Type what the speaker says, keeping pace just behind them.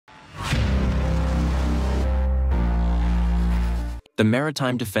The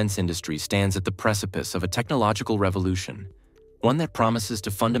maritime defense industry stands at the precipice of a technological revolution, one that promises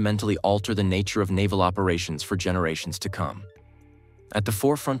to fundamentally alter the nature of naval operations for generations to come. At the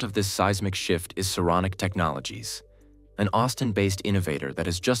forefront of this seismic shift is Saronic Technologies, an Austin-based innovator that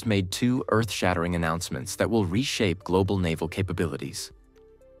has just made two earth-shattering announcements that will reshape global naval capabilities.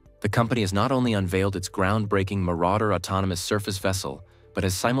 The company has not only unveiled its groundbreaking Marauder autonomous surface vessel, but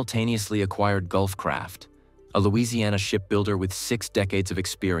has simultaneously acquired Gulfcraft, a Louisiana shipbuilder with 6 decades of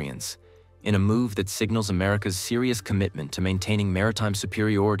experience, in a move that signals America's serious commitment to maintaining maritime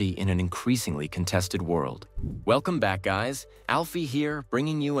superiority in an increasingly contested world. Welcome back, guys. Alfie here,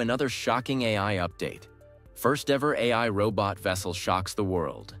 bringing you another shocking AI update. First ever AI robot vessel shocks the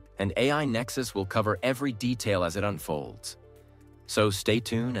world, and AI Nexus will cover every detail as it unfolds. So stay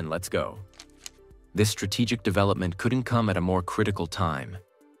tuned and let's go. This strategic development couldn't come at a more critical time.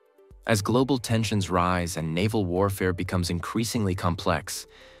 As global tensions rise and naval warfare becomes increasingly complex,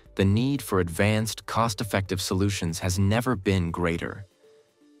 the need for advanced, cost-effective solutions has never been greater.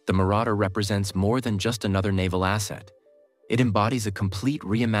 The Marauder represents more than just another naval asset. It embodies a complete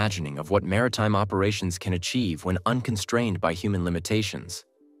reimagining of what maritime operations can achieve when unconstrained by human limitations.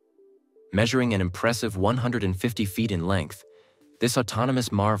 Measuring an impressive 150 feet in length, this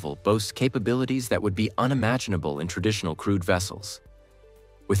autonomous marvel boasts capabilities that would be unimaginable in traditional crewed vessels.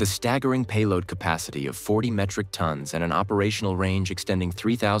 With a staggering payload capacity of 40 metric tons and an operational range extending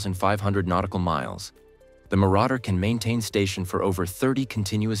 3,500 nautical miles, the Marauder can maintain station for over 30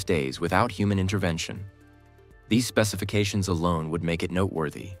 continuous days without human intervention. These specifications alone would make it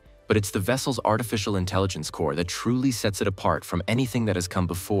noteworthy, but it's the vessel's artificial intelligence core that truly sets it apart from anything that has come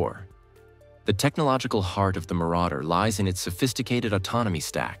before. The technological heart of the Marauder lies in its sophisticated autonomy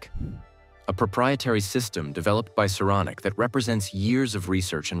stack, a proprietary system developed by Saronic that represents years of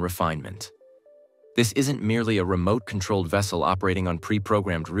research and refinement. This isn't merely a remote-controlled vessel operating on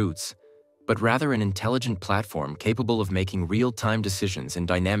pre-programmed routes, but rather an intelligent platform capable of making real-time decisions in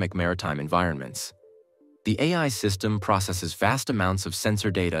dynamic maritime environments. The AI system processes vast amounts of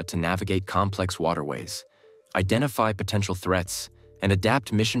sensor data to navigate complex waterways, identify potential threats, and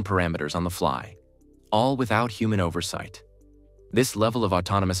adapt mission parameters on the fly, all without human oversight. This level of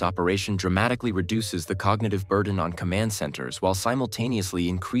autonomous operation dramatically reduces the cognitive burden on command centers while simultaneously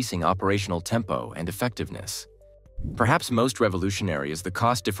increasing operational tempo and effectiveness. Perhaps most revolutionary is the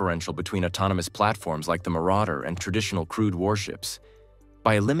cost differential between autonomous platforms like the Marauder and traditional crewed warships.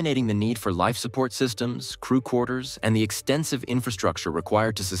 By eliminating the need for life support systems, crew quarters, and the extensive infrastructure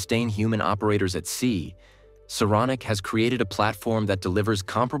required to sustain human operators at sea, Saronic has created a platform that delivers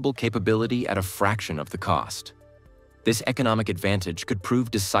comparable capability at a fraction of the cost. This economic advantage could prove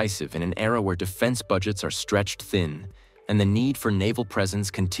decisive in an era where defense budgets are stretched thin and the need for naval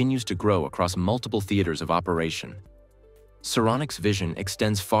presence continues to grow across multiple theaters of operation. Saronic's vision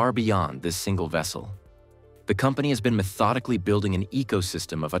extends far beyond this single vessel. The company has been methodically building an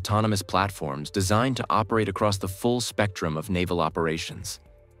ecosystem of autonomous platforms designed to operate across the full spectrum of naval operations.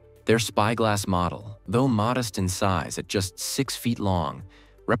 Their spyglass model, though modest in size at just 6 feet long,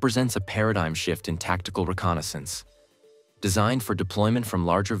 represents a paradigm shift in tactical reconnaissance. Designed for deployment from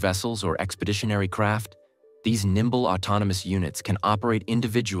larger vessels or expeditionary craft, these nimble autonomous units can operate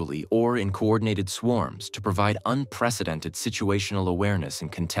individually or in coordinated swarms to provide unprecedented situational awareness in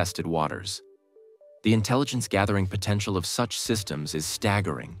contested waters. The intelligence-gathering potential of such systems is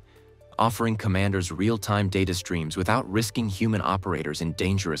staggering, offering commanders real-time data streams without risking human operators in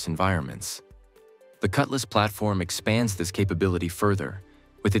dangerous environments. The Cutlass platform expands this capability further,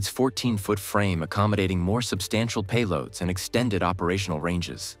 with its 14-foot frame accommodating more substantial payloads and extended operational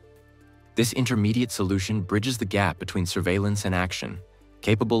ranges. This intermediate solution bridges the gap between surveillance and action,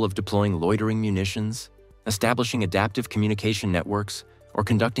 capable of deploying loitering munitions, establishing adaptive communication networks, or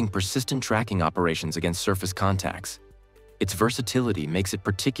conducting persistent tracking operations against surface contacts. Its versatility makes it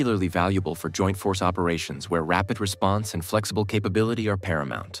particularly valuable for joint force operations where rapid response and flexible capability are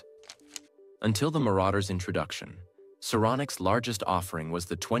paramount. Until the Marauder's introduction, Saronic's largest offering was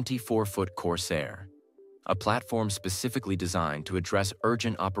the 24-foot Corsair, a platform specifically designed to address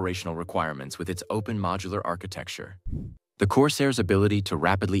urgent operational requirements with its open modular architecture. The Corsair's ability to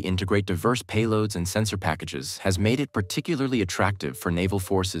rapidly integrate diverse payloads and sensor packages has made it particularly attractive for naval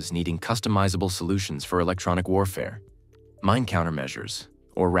forces needing customizable solutions for electronic warfare, mine countermeasures,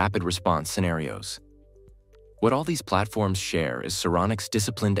 or rapid response scenarios. What all these platforms share is Saronic's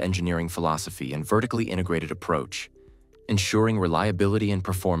disciplined engineering philosophy and vertically integrated approach, ensuring reliability and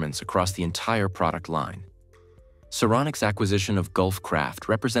performance across the entire product line. Saronic's acquisition of Gulfcraft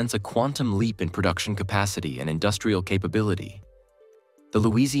represents a quantum leap in production capacity and industrial capability. The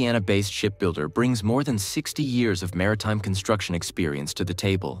Louisiana-based shipbuilder brings more than 60 years of maritime construction experience to the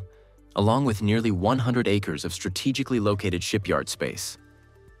table, along with nearly 100 acres of strategically located shipyard space.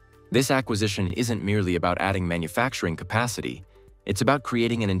 This acquisition isn't merely about adding manufacturing capacity, it's about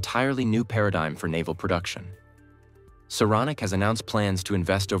creating an entirely new paradigm for naval production. Saronic has announced plans to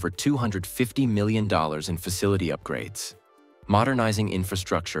invest over $250 million in facility upgrades, modernizing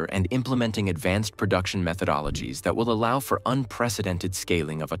infrastructure and implementing advanced production methodologies that will allow for unprecedented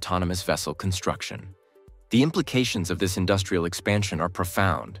scaling of autonomous vessel construction. The implications of this industrial expansion are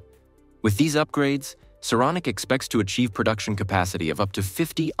profound. With these upgrades, Saronic expects to achieve production capacity of up to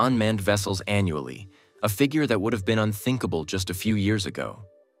 50 unmanned vessels annually, a figure that would have been unthinkable just a few years ago.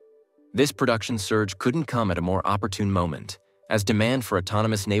 This production surge couldn't come at a more opportune moment, as demand for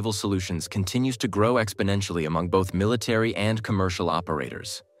autonomous naval solutions continues to grow exponentially among both military and commercial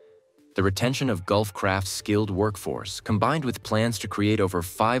operators. The retention of Gulfcraft's skilled workforce, combined with plans to create over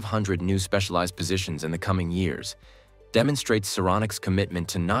 500 new specialized positions in the coming years, demonstrates Saronic's commitment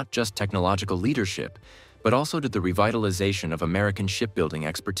to not just technological leadership, but also to the revitalization of American shipbuilding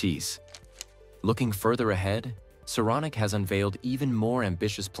expertise. Looking further ahead, Saronic has unveiled even more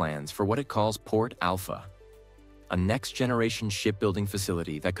ambitious plans for what it calls Port Alpha, a next-generation shipbuilding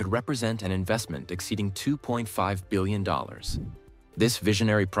facility that could represent an investment exceeding $2.5 billion. This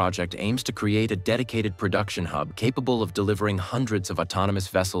visionary project aims to create a dedicated production hub capable of delivering hundreds of autonomous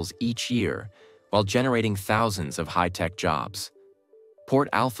vessels each year, while generating thousands of high-tech jobs. Port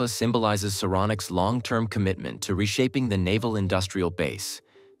Alpha symbolizes Saronic's long-term commitment to reshaping the naval industrial base,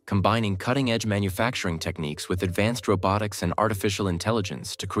 combining cutting-edge manufacturing techniques with advanced robotics and artificial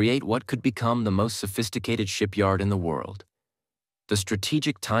intelligence to create what could become the most sophisticated shipyard in the world. The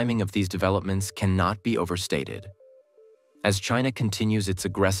strategic timing of these developments cannot be overstated. As China continues its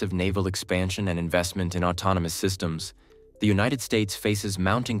aggressive naval expansion and investment in autonomous systems, the United States faces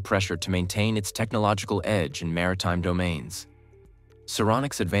mounting pressure to maintain its technological edge in maritime domains.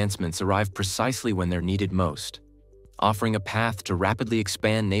 Saronic's advancements arrive precisely when they're needed most, offering a path to rapidly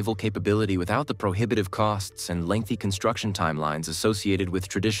expand naval capability without the prohibitive costs and lengthy construction timelines associated with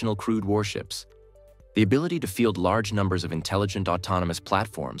traditional crewed warships. The ability to field large numbers of intelligent autonomous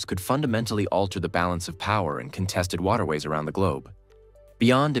platforms could fundamentally alter the balance of power in contested waterways around the globe.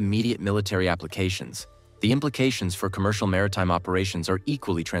 Beyond immediate military applications, the implications for commercial maritime operations are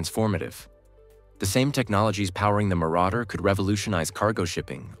equally transformative. The same technologies powering the Marauder could revolutionize cargo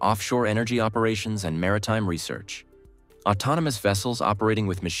shipping, offshore energy operations, and maritime research. Autonomous vessels operating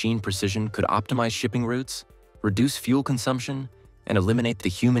with machine precision could optimize shipping routes, reduce fuel consumption, and eliminate the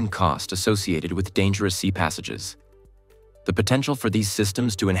human cost associated with dangerous sea passages. The potential for these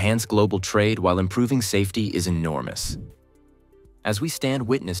systems to enhance global trade while improving safety is enormous. As we stand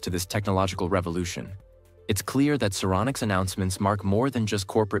witness to this technological revolution, it's clear that Saronic's announcements mark more than just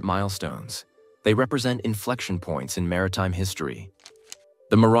corporate milestones. They represent inflection points in maritime history.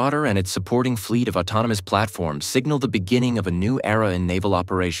 The Marauder and its supporting fleet of autonomous platforms signal the beginning of a new era in naval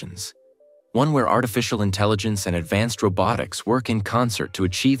operations, one where artificial intelligence and advanced robotics work in concert to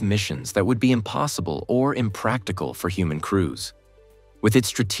achieve missions that would be impossible or impractical for human crews. With its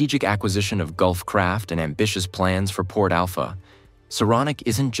strategic acquisition of Gulfcraft and ambitious plans for Port Alpha, Saronic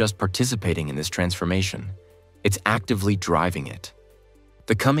isn't just participating in this transformation, it's actively driving it.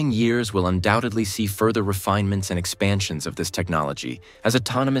 The coming years will undoubtedly see further refinements and expansions of this technology as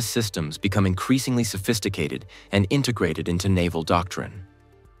autonomous systems become increasingly sophisticated and integrated into naval doctrine.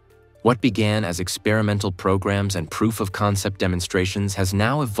 What began as experimental programs and proof-of-concept demonstrations has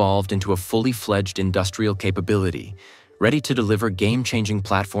now evolved into a fully fledged industrial capability, ready to deliver game-changing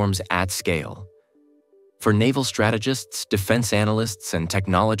platforms at scale. For naval strategists, defense analysts, and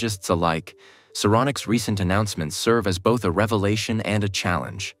technologists alike, Saronic's recent announcements serve as both a revelation and a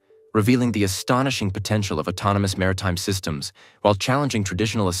challenge, revealing the astonishing potential of autonomous maritime systems while challenging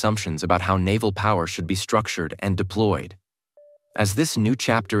traditional assumptions about how naval power should be structured and deployed. As this new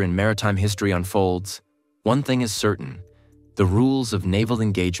chapter in maritime history unfolds, one thing is certain: the rules of naval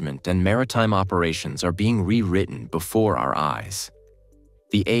engagement and maritime operations are being rewritten before our eyes.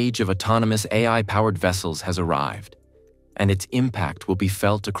 The age of autonomous AI-powered vessels has arrived, and its impact will be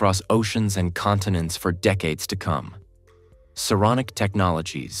felt across oceans and continents for decades to come. Saronic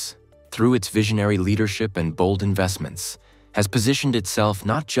Technologies, through its visionary leadership and bold investments, has positioned itself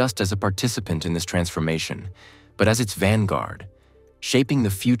not just as a participant in this transformation, but as its vanguard, shaping the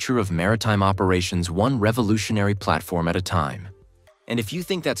future of maritime operations one revolutionary platform at a time. And if you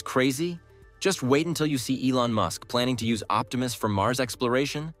think that's crazy, just wait until you see Elon Musk planning to use Optimus for Mars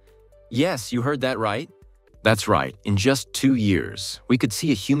exploration. Yes, you heard that right. That's right, in just 2 years, we could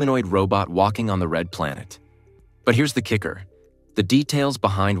see a humanoid robot walking on the red planet. But here's the kicker. The details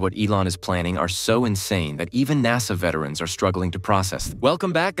behind what Elon is planning are so insane that even NASA veterans are struggling to process.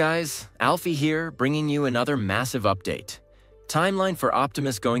 Welcome back, guys. Alfie here, bringing you another massive update. Timeline for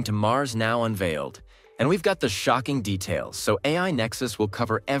Optimus going to Mars now unveiled. And we've got the shocking details, so AI Nexus will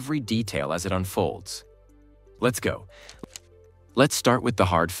cover every detail as it unfolds. Let's go. Let's start with the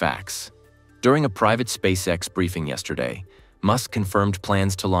hard facts. During a private SpaceX briefing yesterday, Musk confirmed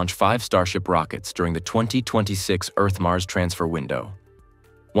plans to launch 5 Starship rockets during the 2026 Earth-Mars transfer window.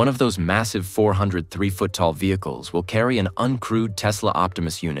 One of those massive 403-foot-tall vehicles will carry an uncrewed Tesla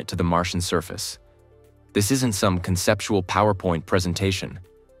Optimus unit to the Martian surface. This isn't some conceptual PowerPoint presentation.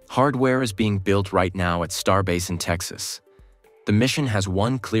 Hardware is being built right now at Starbase in Texas. The mission has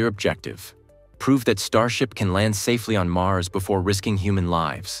one clear objective: prove that Starship can land safely on Mars before risking human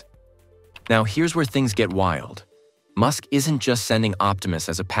lives. Now here's where things get wild. Musk isn't just sending Optimus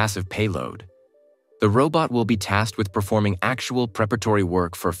as a passive payload. The robot will be tasked with performing actual preparatory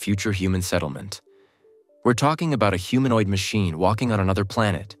work for future human settlement. We're talking about a humanoid machine walking on another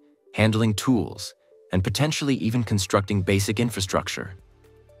planet, handling tools, and potentially even constructing basic infrastructure.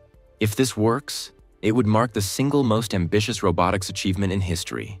 If this works, it would mark the single most ambitious robotics achievement in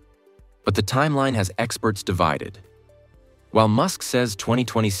history. But the timeline has experts divided. While Musk says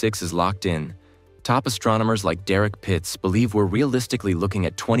 2026 is locked in, top astronomers like Derek Pitts believe we're realistically looking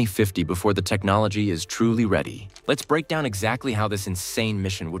at 2050 before the technology is truly ready. Let's break down exactly how this insane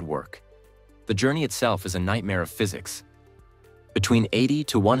mission would work. The journey itself is a nightmare of physics. Between 80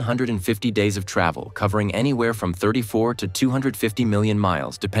 to 150 days of travel, covering anywhere from 34 to 250 million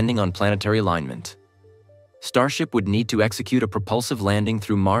miles depending on planetary alignment. Starship would need to execute a propulsive landing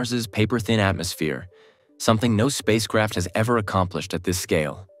through Mars's paper-thin atmosphere, something no spacecraft has ever accomplished at this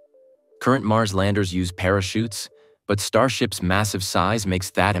scale. Current Mars landers use parachutes, but Starship's massive size makes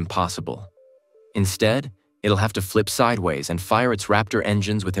that impossible. Instead, it'll have to flip sideways and fire its Raptor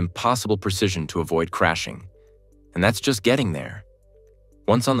engines with impossible precision to avoid crashing. And that's just getting there.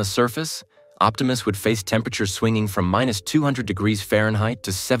 Once on the surface, Optimus would face temperatures swinging from minus 200 degrees Fahrenheit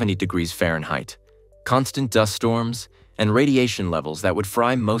to 70 degrees Fahrenheit, constant dust storms, and radiation levels that would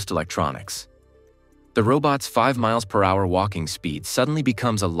fry most electronics. The robot's 5 miles per hour walking speed suddenly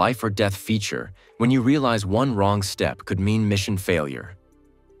becomes a life-or-death feature when you realize one wrong step could mean mission failure.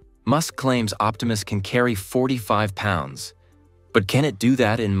 Musk claims Optimus can carry 45 pounds, but can it do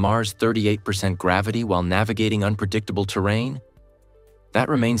that in Mars' 38% gravity while navigating unpredictable terrain? That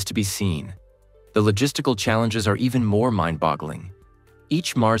remains to be seen. The logistical challenges are even more mind-boggling.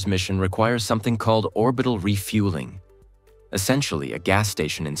 Each Mars mission requires something called orbital refueling, essentially a gas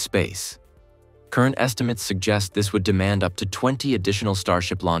station in space. Current estimates suggest this would demand up to 20 additional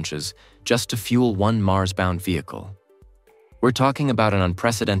Starship launches just to fuel one Mars-bound vehicle. We're talking about an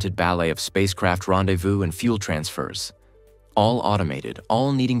unprecedented ballet of spacecraft rendezvous and fuel transfers. All automated,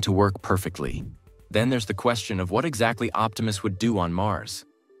 all needing to work perfectly. Then there's the question of what exactly Optimus would do on Mars.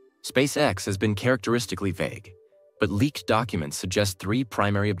 SpaceX has been characteristically vague, but leaked documents suggest 3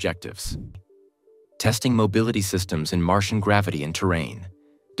 primary objectives: testing mobility systems in Martian gravity and terrain,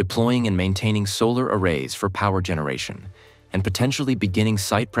 deploying and maintaining solar arrays for power generation, and potentially beginning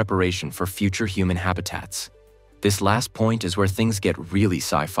site preparation for future human habitats. This last point is where things get really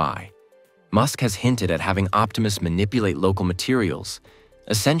sci-fi. Musk has hinted at having Optimus manipulate local materials,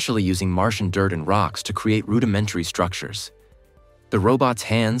 essentially using Martian dirt and rocks to create rudimentary structures. The robot's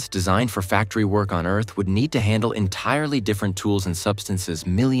hands, designed for factory work on Earth, would need to handle entirely different tools and substances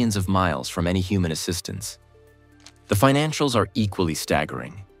millions of miles from any human assistance. The financials are equally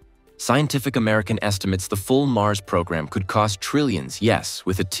staggering. Scientific American estimates the full Mars program could cost trillions, yes,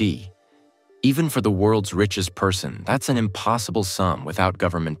 with a T. Even for the world's richest person, that's an impossible sum without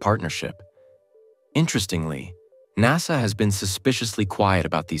government partnership. Interestingly, NASA has been suspiciously quiet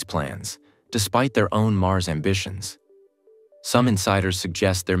about these plans, despite their own Mars ambitions. Some insiders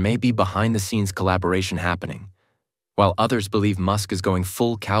suggest there may be behind-the-scenes collaboration happening, while others believe Musk is going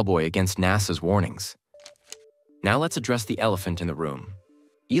full cowboy against NASA's warnings. Now let's address the elephant in the room: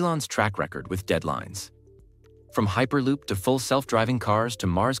 Elon's track record with deadlines. From Hyperloop to full self-driving cars to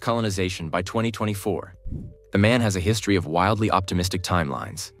Mars colonization by 2024, the man has a history of wildly optimistic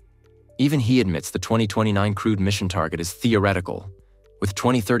timelines. Even he admits the 2029 crewed mission target is theoretical, with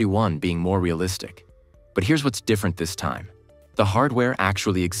 2031 being more realistic. But here's what's different this time. The hardware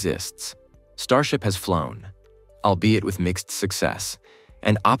actually exists. Starship has flown, albeit with mixed success,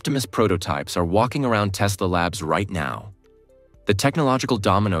 and Optimus prototypes are walking around Tesla labs right now. The technological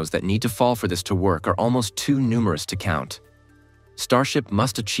dominoes that need to fall for this to work are almost too numerous to count. Starship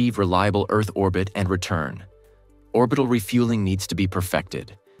must achieve reliable Earth orbit and return. Orbital refueling needs to be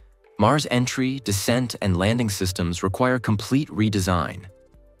perfected. Mars entry, descent, and landing systems require complete redesign.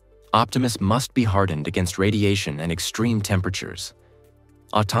 Optimus must be hardened against radiation and extreme temperatures.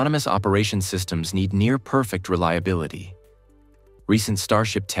 Autonomous operation systems need near-perfect reliability. Recent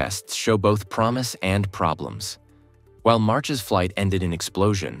Starship tests show both promise and problems. While March's flight ended in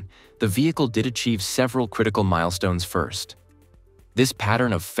explosion, the vehicle did achieve several critical milestones first. This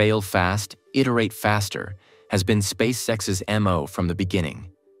pattern of fail fast, iterate faster has been SpaceX's MO from the beginning.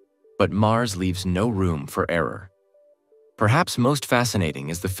 But Mars leaves no room for error. Perhaps most fascinating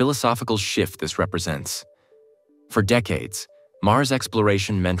is the philosophical shift this represents. For decades, Mars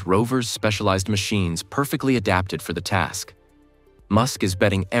exploration meant rovers, specialized machines perfectly adapted for the task. Musk is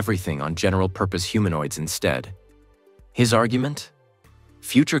betting everything on general-purpose humanoids instead. His argument?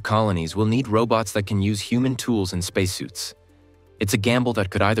 Future colonies will need robots that can use human tools and spacesuits. It's a gamble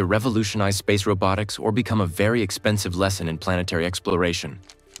that could either revolutionize space robotics or become a very expensive lesson in planetary exploration.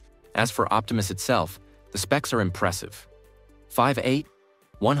 As for Optimus itself, the specs are impressive. 5'8",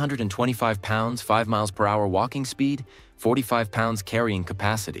 125 pounds, 5 miles per hour walking speed, 45 pounds carrying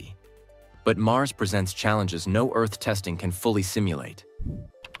capacity. But Mars presents challenges no Earth testing can fully simulate.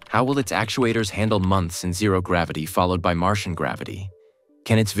 How will its actuators handle months in zero gravity followed by Martian gravity?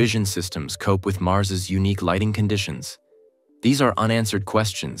 Can its vision systems cope with Mars's unique lighting conditions? These are unanswered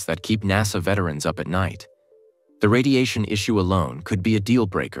questions that keep NASA veterans up at night. The radiation issue alone could be a deal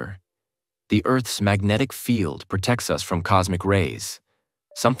breaker. The Earth's magnetic field protects us from cosmic rays,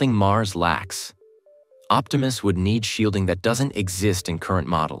 something Mars lacks. Optimus would need shielding that doesn't exist in current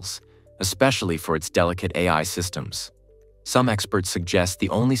models, especially for its delicate AI systems. Some experts suggest the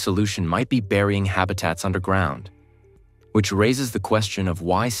only solution might be burying habitats underground, which raises the question of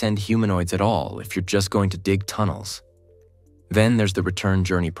why send humanoids at all if you're just going to dig tunnels. Then there's the return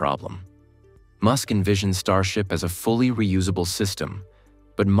journey problem. Musk envisions Starship as a fully reusable system,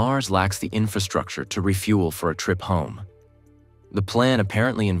 but Mars lacks the infrastructure to refuel for a trip home. The plan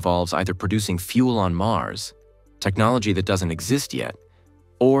apparently involves either producing fuel on Mars, technology that doesn't exist yet,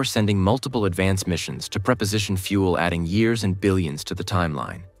 or sending multiple advanced missions to preposition fuel, adding years and billions to the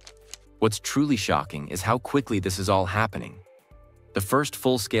timeline. What's truly shocking is how quickly this is all happening. The first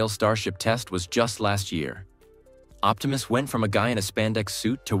full-scale Starship test was just last year. Optimus went from a guy in a spandex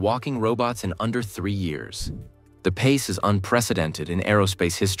suit to walking robots in under 3 years. The pace is unprecedented in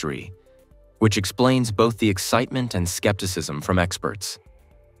aerospace history, which explains both the excitement and skepticism from experts.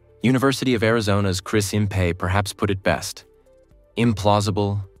 University of Arizona's Chris Impey perhaps put it best: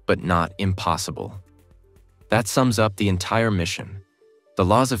 implausible, but not impossible. That sums up the entire mission. The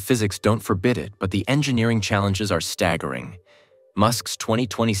laws of physics don't forbid it, but the engineering challenges are staggering. Musk's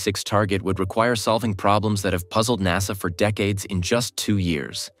 2026 target would require solving problems that have puzzled NASA for decades in just 2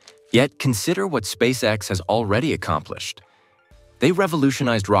 years. Yet consider what SpaceX has already accomplished. They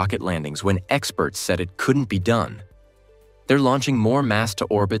revolutionized rocket landings when experts said it couldn't be done. They're launching more mass to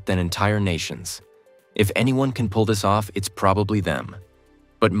orbit than entire nations. If anyone can pull this off, it's probably them.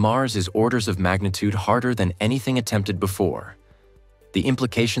 But Mars is orders of magnitude harder than anything attempted before. The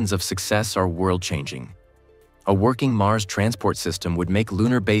implications of success are world-changing. A working Mars transport system would make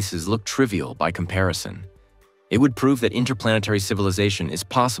lunar bases look trivial by comparison. It would prove that interplanetary civilization is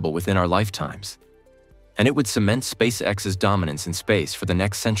possible within our lifetimes. And it would cement SpaceX's dominance in space for the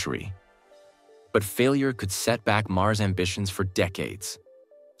next century. But failure could set back Mars' ambitions for decades.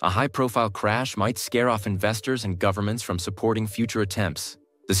 A high-profile crash might scare off investors and governments from supporting future attempts.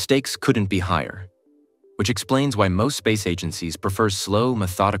 The stakes couldn't be higher, which explains why most space agencies prefer slow,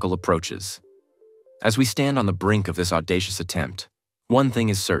 methodical approaches. As we stand on the brink of this audacious attempt, one thing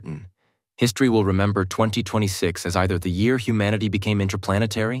is certain: history will remember 2026 as either the year humanity became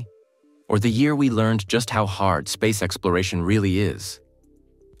interplanetary, or the year we learned just how hard space exploration really is.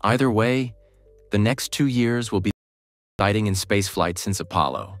 Either way, the next 2 years will be exciting in spaceflight since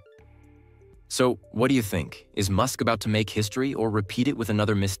Apollo. So, what do you think? Is Musk about to make history or repeat it with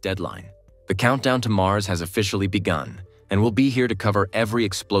another missed deadline? The countdown to Mars has officially begun, and we'll be here to cover every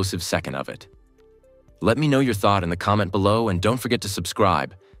explosive second of it. Let me know your thought in the comment below, and don't forget to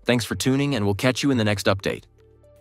subscribe. Thanks for tuning, and we'll catch you in the next update.